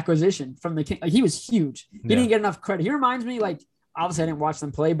key acquisition from the King. Like he was huge. He didn't get enough credit. He reminds me obviously I didn't watch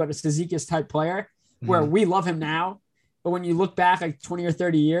them play, but a Cizikas type player where we love him now. But when you look back like 20 or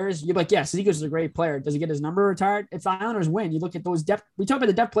 30 years, you're like, yeah, Cizikas is a great player. Does he get his number retired? If the Islanders win, you look at those depth. We talk about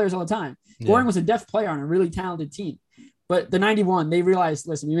the depth players all the time. Goring was a depth player on a really talented team. But the 91, they realized,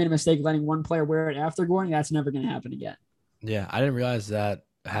 listen, we made a mistake letting one player wear it after Goring. That's never going to happen again. Yeah, I didn't realize that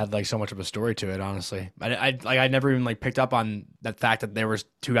had so much of a story to it. Honestly, I never even picked up on that fact that there was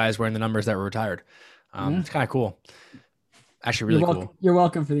two guys wearing the numbers that were retired. It's kind of cool. Actually, really cool. You're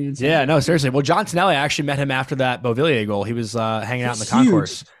welcome for the insight. Yeah, no, seriously. Well, John Tonelli, I actually met him after that Beauvillier goal. He was hanging out in the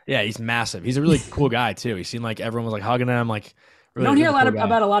concourse. Yeah, he's massive. He's a really cool guy too. He seemed like everyone was hugging him. Really, you don't hear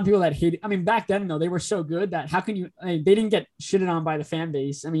about a lot of people that hate. I mean, back then though, they were so good that how can you? They didn't get shitted on by the fan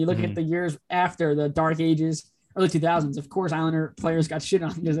base. I mean, you look at the years after the dark ages. Early 2000s, of course, Islander players got shit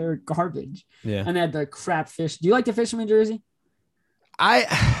on because they were garbage. Yeah, and they had the crap fish. Do you like the Fisherman jersey?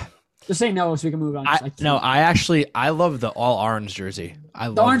 Just say no so we can move on. I love the all orange jersey. I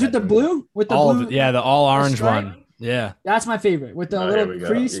love the orange with the blue the all orange one. Yeah, that's my favorite with the little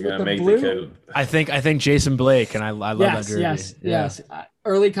crease with the blue. I think Jason Blake and I love that jersey. Yes.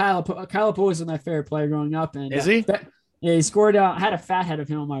 Early Kyle Poole was my favorite player growing up, and is he? Yeah, he scored. I had a fat head of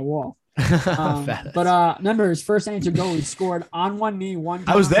him on my wall. But remember his first NHL goal, he scored on one knee one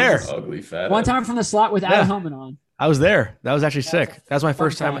time. I was there. Ugly fat. One time from the slot without a helmet on. I was there. That was actually sick. That was my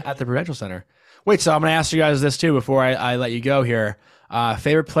first time at the Prudential Center. Wait, so I'm going to ask you guys this too before I let you go here.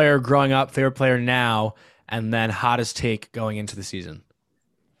 Favorite player growing up, favorite player now, and then hottest take going into the season.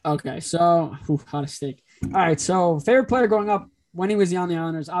 Okay, so hottest take. All right, so favorite player growing up when he was on the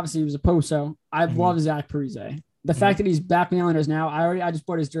Islanders, obviously he was a Poso. I love Zach Parise. The fact that he's back in the Islanders now, I just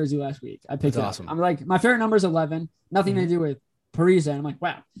bought his jersey last week. I picked it up. I'm like, my favorite number is 11. Nothing to do with Parise. And I'm like,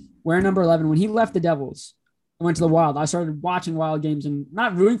 wow, wearing number 11. When he left the Devils and went to the Wild, I started watching Wild games and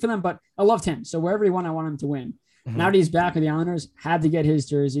not rooting for them, but I loved him. So wherever he went, I want him to win. Now that he's back with the Islanders, had to get his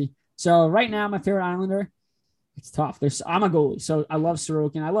jersey. So right now, my favorite Islander, it's tough. I'm a goalie, so I love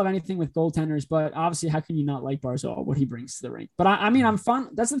Sorokin. I love anything with goaltenders, but obviously, how can you not like Barzal, what he brings to the rink? But I mean, I'm fun.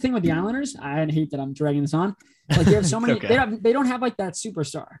 That's the thing with the Islanders. I hate that I'm dragging this on. Like they have so many. Okay. They don't have like that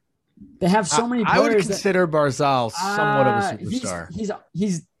superstar. They have so many players. I would consider Barzal somewhat of a superstar.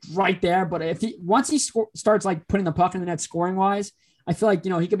 He's right there, but if once he starts like putting the puck in the net scoring wise, I feel like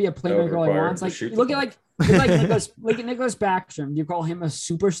he could be a playmaker all he wants. Like look at Nicholas Backstrom. Do you call him a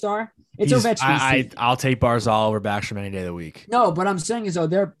superstar? It's Ovechkin. I'll take Barzal over Backstrom any day of the week. No, but I'm saying is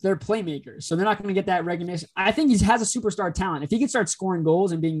they're playmakers, so they're not going to get that recognition. I think he has a superstar talent. If he can start scoring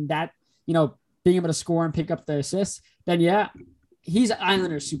goals and being that, being able to score and pick up the assists, then yeah, he's an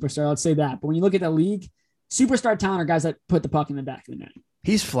Islanders superstar. Let's say that. But when you look at the league, superstar talent are guys that put the puck in the back of the net.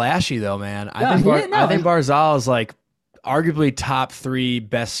 He's flashy though, man. I think Barzal is like arguably top 3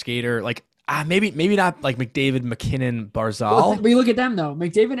 best skater. Like maybe not like McDavid, McKinnon, Barzal. But you look at them though.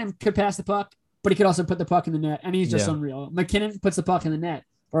 McDavid could pass the puck. but he could also put the puck in the net, and he's just unreal. McKinnon puts the puck in the net.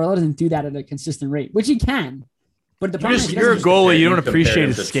 Barella doesn't do that at a consistent rate, which he can. But the problem is you're a goalie. You don't appreciate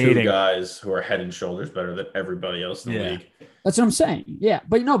his skating. Two guys who are head and shoulders better than everybody else in the league. That's what I'm saying. Yeah,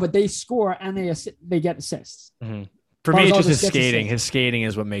 but they score and they get assists. Mm-hmm. For me, it's just his skating. His skating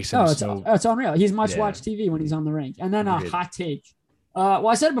is what makes him it's unreal. He's much watched TV when he's on the rink. And then a hot take. Well,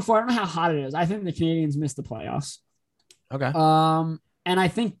 I said it before. I don't know how hot it is. I think the Canadians missed the playoffs. Okay. And I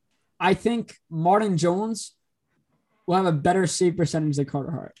think Martin Jones will have a better save percentage than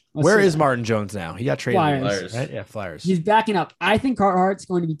Carter Hart. Where is Martin Jones now? He got traded. Flyers. Right? Yeah, Flyers. He's backing up. I think Carter Hart's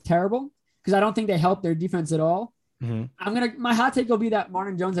going to be terrible because I don't think they help their defense at all. Mm-hmm. My hot take will be that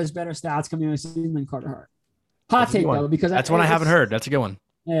Martin Jones has better stats coming out of the season than Carter Hart. Hot take though, because that's one I haven't heard. That's a good one.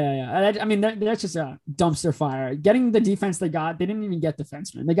 Yeah. I mean, that's just a dumpster fire. Getting the defense they got, they didn't even get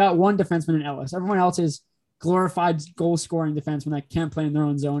defensemen. They got one defenseman in Ellis. Everyone else is glorified goal scoring defensemen that can't play in their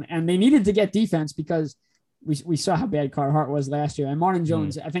own zone. And they needed to get defense because we saw how bad Carter Hart was last year. And Martin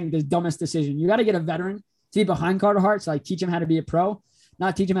Jones, I think the dumbest decision. You got to get a veteran to be behind Carter Hart, so like teach him how to be a pro,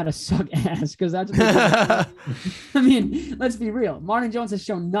 not teach him how to suck ass. Because that's I mean, let's be real. Martin Jones has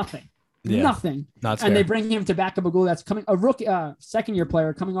shown nothing. Yeah, nothing. And they bring him to back up a goal that's coming, a rookie, second year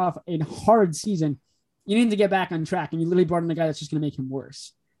player coming off a hard season. You need to get back on track, and you literally brought in a guy that's just going to make him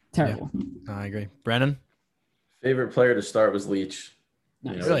worse. Terrible. Yeah, I agree. Brennan? Favorite player to start was Leach.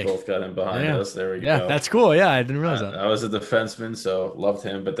 Nice. We both got him behind us. There we go. Yeah, that's cool. Yeah, I didn't realize that. I was a defenseman, so loved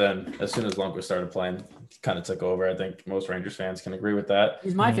him. But then as soon as Lundqvist started playing, he kind of took over. I think most Rangers fans can agree with that.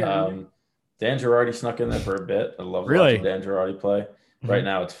 He's my favorite. Dan Girardi snuck in there for a bit. I love watching Dan Girardi play. Right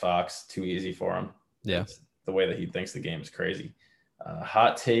now it's Fox. Too easy for him. Yeah. The way that he thinks the game is crazy.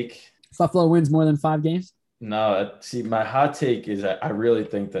 Hot take. Buffalo wins more than 5 games? No, see, my hot take is that I really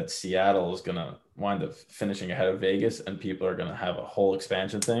think that Seattle is going to wind up finishing ahead of Vegas and people are going to have a whole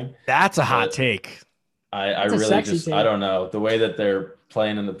expansion thing. That's a hot take. I really just, take. I don't know. The way that they're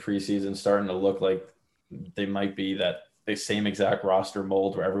playing in the preseason, starting to look like they might be that the same exact roster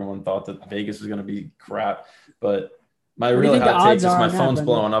mold where everyone thought that Vegas was going to be crap. But my really hot take is my phone's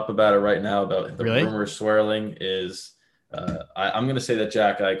blowing up about it right now about the rumors swirling is I'm going to say that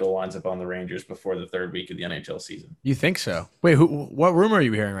Jack Eichel winds up on the Rangers before the 3rd week of the NHL season. You think so? Wait, what rumor are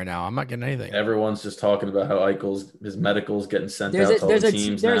you hearing right now? I'm not getting anything. Everyone's just talking about how his medical's getting sent out to all the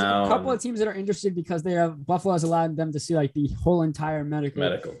teams There's now. There's a couple of teams that are interested because Buffalo has allowed them to see like the whole entire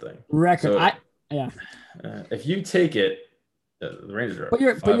medical thing record. So, if you take it, the Rangers are.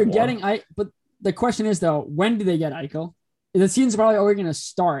 But the question is though, when do they get Eichel? The season's probably already going to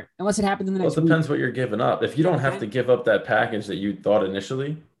start unless it happens in the next week. It depends what you're giving up. If you don't have to give up that package that you thought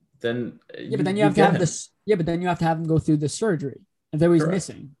initially, then but then you have to have this. Yeah, but then you have to have him go through the surgery if he's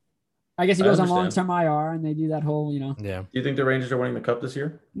missing. I guess he goes on long-term IR and they do that whole, Yeah. Do you think the Rangers are winning the cup this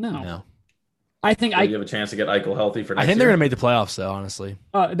year? No. I think you have a chance to get Eichel healthy for next year. I think they're going to make the playoffs, though. Honestly,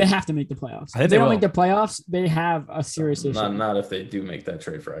 they have to make the playoffs. I think if they don't make the playoffs, they have a serious issue. Not if they do make that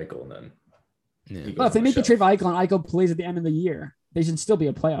trade for Eichel, and then. Yeah. Well, if they make the trade for Eichel and Eichel plays at the end of the year, they should still be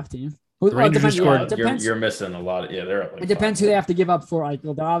a playoff team. The Rangers scored. You're missing a lot. They're up. It depends who they have to give up for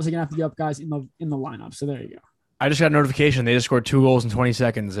Eichel. They're obviously gonna have to give up guys in the lineup. So there you go. I just got a notification. They just scored 2 goals in 20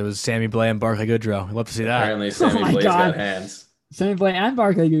 seconds. It was Sammy Blais and Barclay Goodrow. I'd love to see that. Apparently, Sammy Blais got hands. Sammy Blais and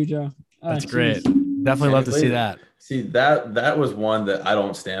Barclay Goodrow. That's great. Definitely love to see that. See, that was one that I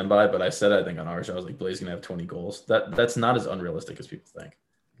don't stand by, but I said I think on our show I was like, Blais gonna have 20 goals. That's not as unrealistic as people think.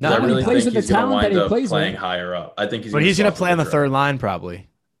 No, I really think he's going to wind up playing playing higher up. I think he's going to play on the 3rd line probably.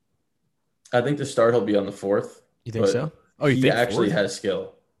 I think to start he'll be on the 4th. You think so? Oh, he actually has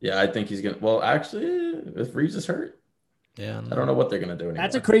skill. Yeah, I think he's going to. Well, actually, if Reeves is hurt, I don't know what they're going to do anymore.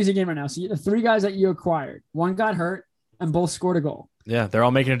 That's a crazy game right now. So the 3 guys that you acquired, one got hurt and both scored a goal. Yeah, they're all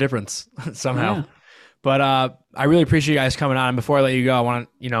making a difference somehow. Yeah. But I really appreciate you guys coming on. And before I let you go, I want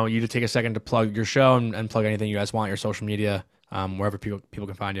you to take a second to plug your show and plug anything you guys want, your social media, wherever people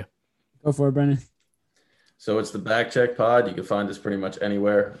can find you. Go for it, Brennan. So it's the Back Check Pod. You can find us pretty much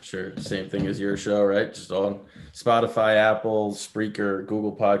anywhere. I'm sure same thing as your show, right? Just on Spotify, Apple, Spreaker,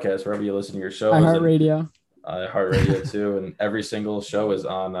 Google Podcasts, wherever you listen to your shows. iHeartRadio. iHeartRadio too. And every single show is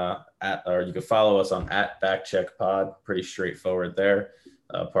on or you can follow us on @BackCheckPod. Pretty straightforward there.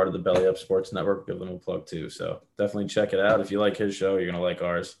 Part of the Belly Up Sports Network. Give them a plug too. So definitely check it out. If you like his show, you're going to like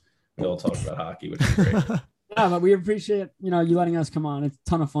ours. We all talk about hockey, which is great. Yeah, but we appreciate you letting us come on. It's a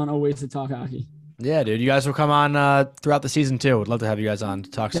ton of fun always to talk hockey. Yeah, dude. You guys will come on throughout the season too. Would love to have you guys on to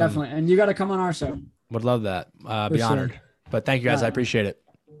talk. Definitely, and you got to come on our show. Would love that. Be honored. But thank you guys. I appreciate it.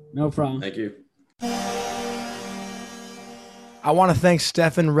 No problem. Thank you. I want to thank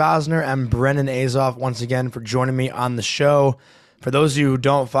Stefan Rosner and Brennan Azoff once again for joining me on the show. For those of you who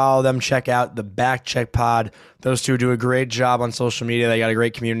don't follow them, check out the Back Check Pod. Those two do a great job on social media. They got a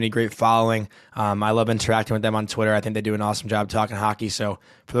great community, great following. I love interacting with them on Twitter. I think they do an awesome job talking hockey. So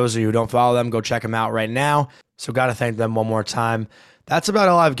for those of you who don't follow them, go check them out right now. So got to thank them one more time. That's about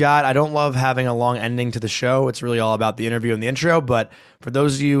all I've got. I don't love having a long ending to the show. It's really all about the interview and the intro. But for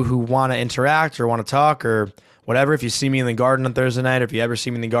those of you who want to interact or want to talk or whatever, if you see me in the Garden on Thursday night, or if you ever see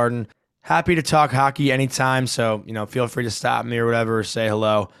me in the Garden, happy to talk hockey anytime. So, feel free to stop me or whatever, or say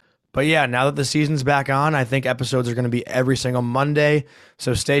hello. But yeah, now that the season's back on, I think episodes are going to be every single Monday.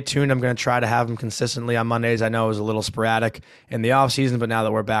 So stay tuned. I'm going to try to have them consistently on Mondays. I know it was a little sporadic in the off season, but now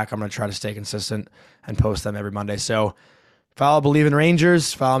that we're back, I'm going to try to stay consistent and post them every Monday. So follow Believe in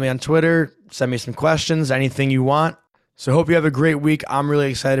Rangers. Follow me on Twitter. Send me some questions, anything you want. So hope you have a great week. I'm really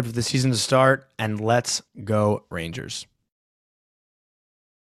excited for the season to start, and let's go Rangers.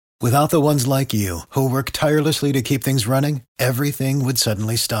 Without the ones like you, who work tirelessly to keep things running, everything would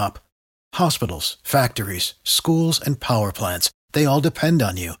suddenly stop. Hospitals, factories, schools, and power plants, they all depend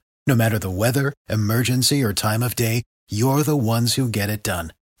on you. No matter the weather, emergency, or time of day, you're the ones who get it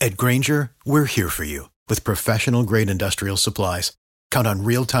done. At Grainger, we're here for you with professional-grade industrial supplies. Count on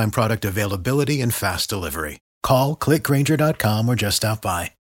real-time product availability and fast delivery. Call, clickgrainger.com, or just stop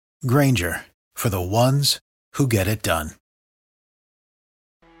by. Grainger, for the ones who get it done.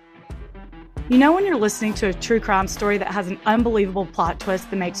 You know when you're listening to a true crime story that has an unbelievable plot twist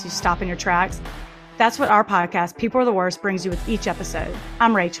that makes you stop in your tracks? That's what our podcast, People Are the Worst, brings you with each episode.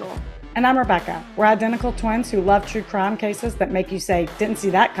 I'm Rachel. And I'm Rebecca. We're identical twins who love true crime cases that make you say, didn't see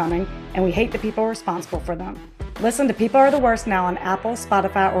that coming, and we hate the people responsible for them. Listen to People Are the Worst now on Apple,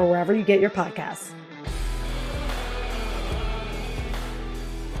 Spotify, or wherever you get your podcasts.